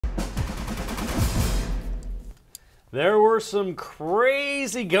There were some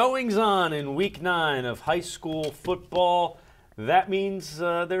crazy goings-on in Week 9 of high school football. That means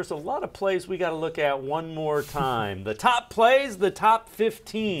there's a lot of plays we got to look at one more time. The top plays, the top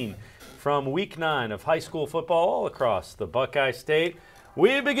 15 from Week 9 of high school football all across the Buckeye State.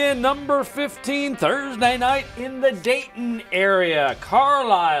 We begin number 15 Thursday night in the Dayton area.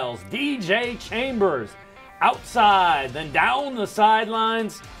 Carlisle's DJ Chambers outside, then down the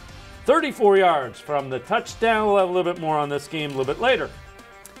sidelines. 34 yards from the touchdown. We'll have a little bit more on this game a little bit later.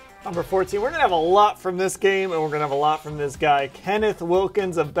 Number 14, we're going to have a lot from this game, and we're going to have a lot from this guy, Kenneth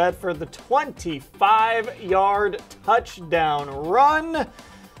Wilkins of Bedford, the 25-yard touchdown run.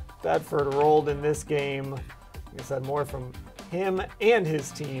 Bedford rolled in this game. Like I said, more from him and his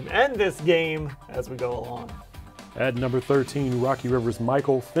team and this game as we go along. At number 13, Rocky River's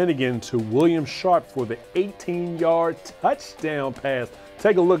Michael Finnegan to William Sharp for the 18-yard touchdown pass.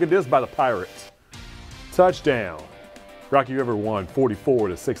 Take a look at this by the Pirates. Touchdown. Rocky River won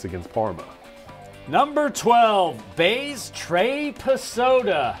 44-6 against Parma. Number 12, Bay's Trey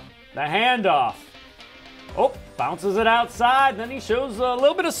Pasoda. The handoff. Oh, bounces it outside. Then he shows a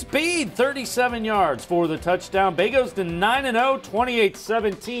little bit of speed. 37 yards for the touchdown. Bay goes to 9-0,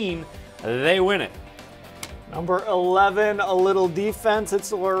 28-17. They win it. Number 11, a little defense.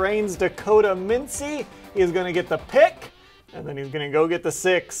 It's Lorraine's Dakota Mincy. He's going to get the pick, and then he's going to go get the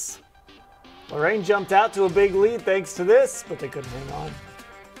 6. Lorraine jumped out to a big lead thanks to this, but they couldn't hang on.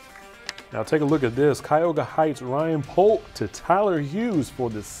 Now take a look at this. Cuyahoga Heights' Ryan Polk to Tyler Hughes for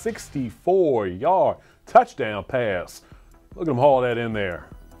the 64-yard touchdown pass. Look at him haul that in there.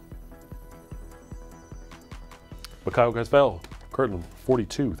 But Cuyahoga has fell. Kirtland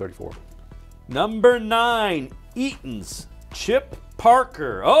 42-34. Number 9, Eaton's Chip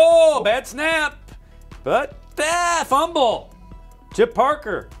Parker. Oh, bad snap, but fumble. Chip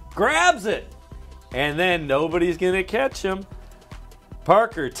Parker grabs it, and then nobody's going to catch him.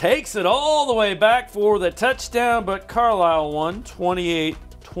 Parker takes it all the way back for the touchdown, but Carlisle won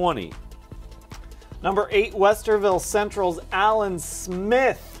 28-20. Number 8, Westerville Central's Alan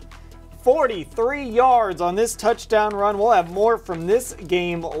Smith. 43 yards on this touchdown run. We'll have more from this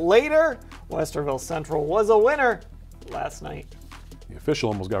game later. Westerville Central was a winner last night. The official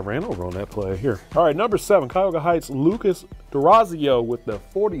almost got ran over on that play here. All right, number 7, Cuyahoga Heights' Lucas Durazio with the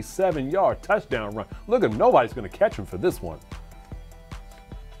 47-yard touchdown run. Look at him, nobody's going to catch him for this one.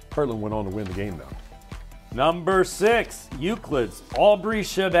 Kirtland went on to win the game, though. Number 6, Euclid's Aubrey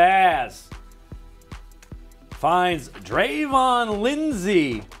Shabazz finds Drayvon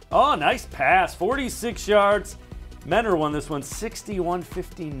Lindsay. Oh, nice pass, 46 yards. Menor won this one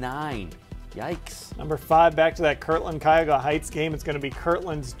 61-59. Yikes. Number 5, back to that Kirtland-Cuyahoga Heights game. It's going to be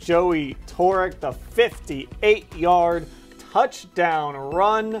Kirtland's Joey Torek, the 58-yard touchdown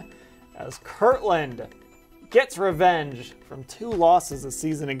run as Kirtland gets revenge from 2 losses a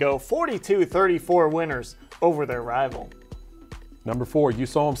season ago. 42-34 winners over their rival. Number 4, you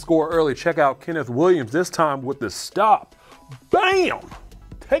saw him score early. Check out Kenneth Williams, this time with the stop. Bam!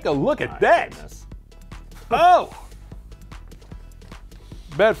 Take a look at that. Goodness. Oh!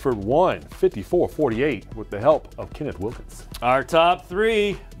 Bedford won 54-48 with the help of Kenneth Wilkins. Our top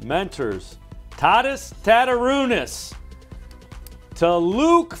 3 mentors. Tadas Tatarunas to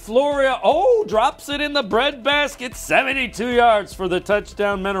Luke Floria. Oh, drops it in the breadbasket. 72 yards for the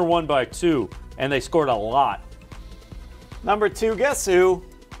touchdown. Menor won by 2, and they scored a lot. Number 2, guess who?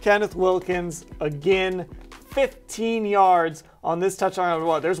 Kenneth Wilkins again. 15 yards on this touchdown.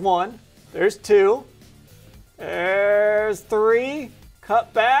 What? There's 1. There's 2. There's 3.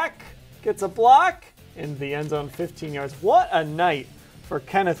 Cut back, gets a block, in the end zone, 15 yards. What a night for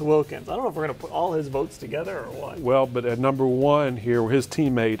Kenneth Wilkins. I don't know if we're going to put all his votes together or what. Well, but at number 1 here, his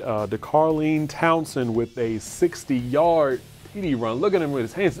teammate, DeCarlene Townsend with a 60-yard TD run. Look at him with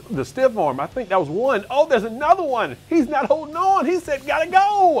his hands, the stiff arm. I think that was 1. Oh, there's another one. He's not holding on. He said, gotta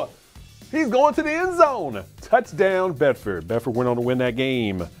go. He's going to the end zone. Touchdown, Bedford. Bedford went on to win that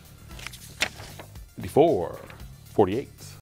game. 54-48.